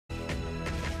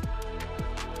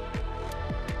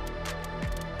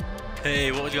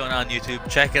Hey, what's going on YouTube?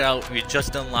 Check it out, we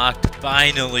just unlocked,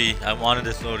 finally, I wanted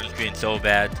this loading screen so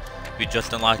bad. We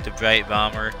just unlocked the Bright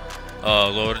Bomber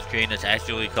loading screen. It's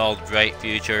actually called Bright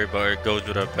Future, but it goes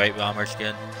with a Bright Bomber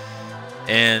skin.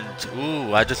 And,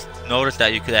 ooh, I just noticed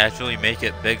that you could actually make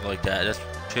it big like that. That's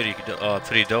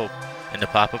pretty dope in the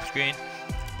pop-up screen.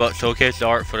 But showcase the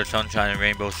art for the Sunshine and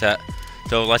Rainbow set.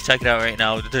 So let's check it out right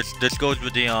now. This goes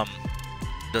with the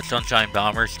Sunshine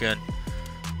Bomber skin.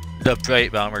 The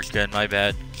Bright Bomber skin, my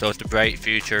bad. So it's the Bright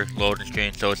Future loading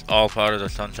screen. So it's all part of the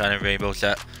Sunshine and Rainbow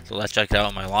set. So let's check it out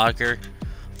in my locker.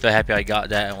 I'm so happy I got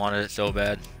that and wanted it so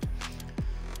bad.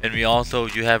 And you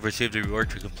have received a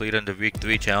reward for completing the week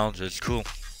 3 challenge. It's cool.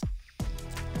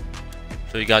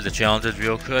 So you got the challenges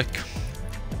real quick.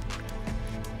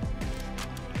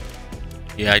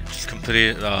 Yeah, I just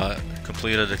completed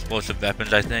explosive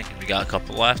weapons, I think. We got a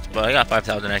couple left, but I got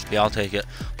 5,000 XP. I'll take it.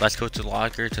 Let's go to the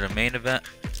locker, to the main event.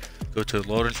 Go to the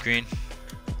loading screen.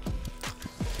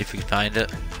 If you can find it.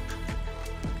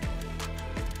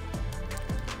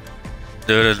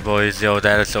 There it is, boys. Yo,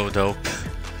 that is so dope.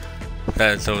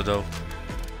 That is so dope.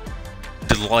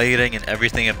 The lighting and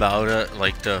everything about it,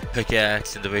 like the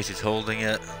pickaxe and the way she's holding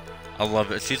it. I love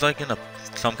it. She's like in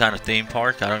some kind of theme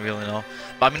park. I don't really know.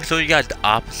 But I'm gonna show you guys the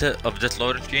opposite of this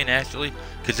loading screen actually,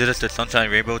 because it is the Sunshine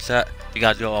Rainbow set. You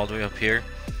guys go all the way up here.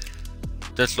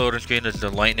 This loading screen is the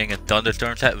Lightning and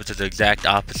Thunderstorms set, which is the exact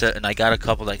opposite, and I got a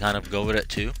couple that kind of go with it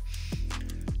too.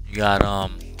 You got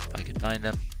if I can find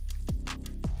them.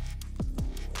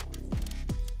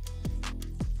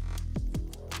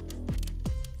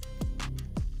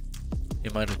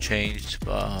 It might have changed,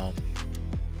 but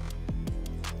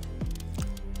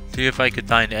see if I could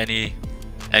find any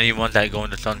ones that go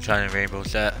in the Sunshine and Rainbow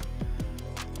set.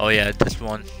 Oh yeah, this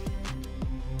one.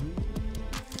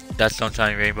 That's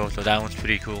Sunshine and Rainbow, so that one's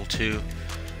pretty cool too.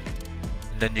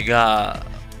 And then you got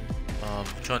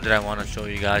which one did I want to show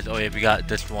you guys? Oh yeah, we got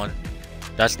this one.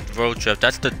 That's Road Trip.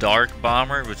 That's the Dark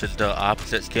Bomber, which is the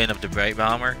opposite skin of the Bright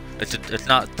Bomber. It's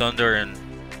not Thunder and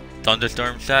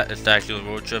Thunderstorm set. It's the actual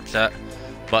Road Trip set.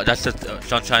 But that's the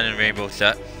Sunshine and Rainbow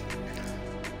set.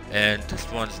 And this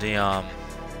one's the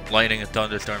Lightning and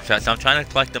Thunderstorm set. So I'm trying to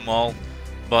collect them all.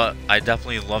 But I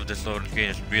definitely love this loading screen.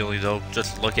 It's really dope.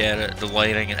 Just look at it, the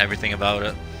lighting and everything about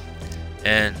it.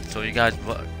 And so you guys,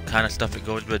 what kind of stuff it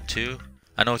goes with too?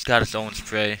 I know it's got its own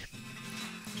spray.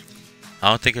 I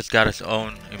don't think it's got its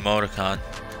own emoticon.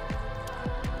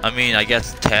 I mean, I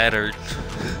guess tattered,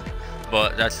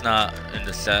 but that's not in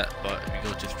the set. But we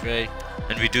go to spray,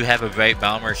 and we do have a Bright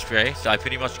Bomber spray. So I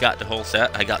pretty much got the whole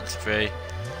set. I got the spray.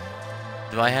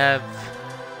 Do I have?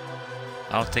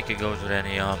 I don't think it goes with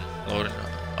any loading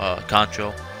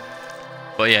control.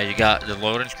 But yeah, you got the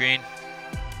loading screen,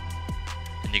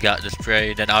 and you got the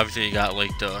spray. Then obviously you got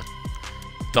like the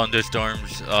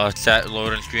Thunderstorms set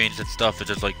loading screens and stuff. It's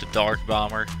just like the Dark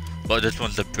Bomber, but this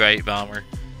one's the Bright Bomber.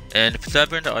 And if it's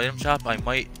ever in the item shop, I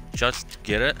might just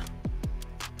get it.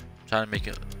 I'm trying to make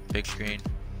it a big screen,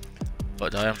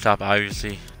 but the item shop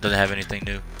obviously doesn't have anything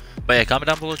new. But yeah, comment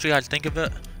down below what you guys think of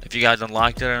it, if you guys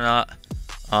unlocked it or not.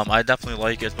 I definitely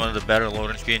like it. It's one of the better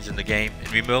loading screens in the game, and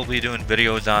we will be doing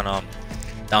videos on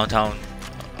downtown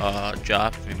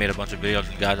job. We made a bunch of videos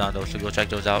and guys on those, so go check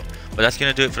those out. But that's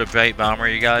gonna do it for the Bright Bomber,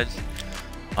 you guys.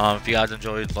 If you guys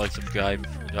enjoyed, like, subscribe,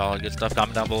 all that good stuff.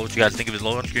 Comment down below what you guys think of his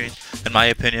loading screen. In my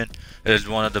opinion, it is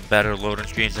one of the better loading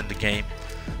screens in the game.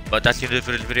 But that's gonna do it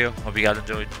for this video. Hope you guys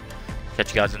enjoyed.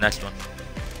 Catch you guys in the next one.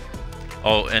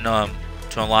 Oh, and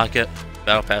to unlock it,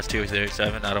 Battle Pass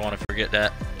 237. I don't want to forget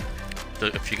that. So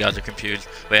if you guys are confused,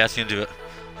 but yeah, that's gonna do it.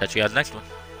 Catch you guys next one.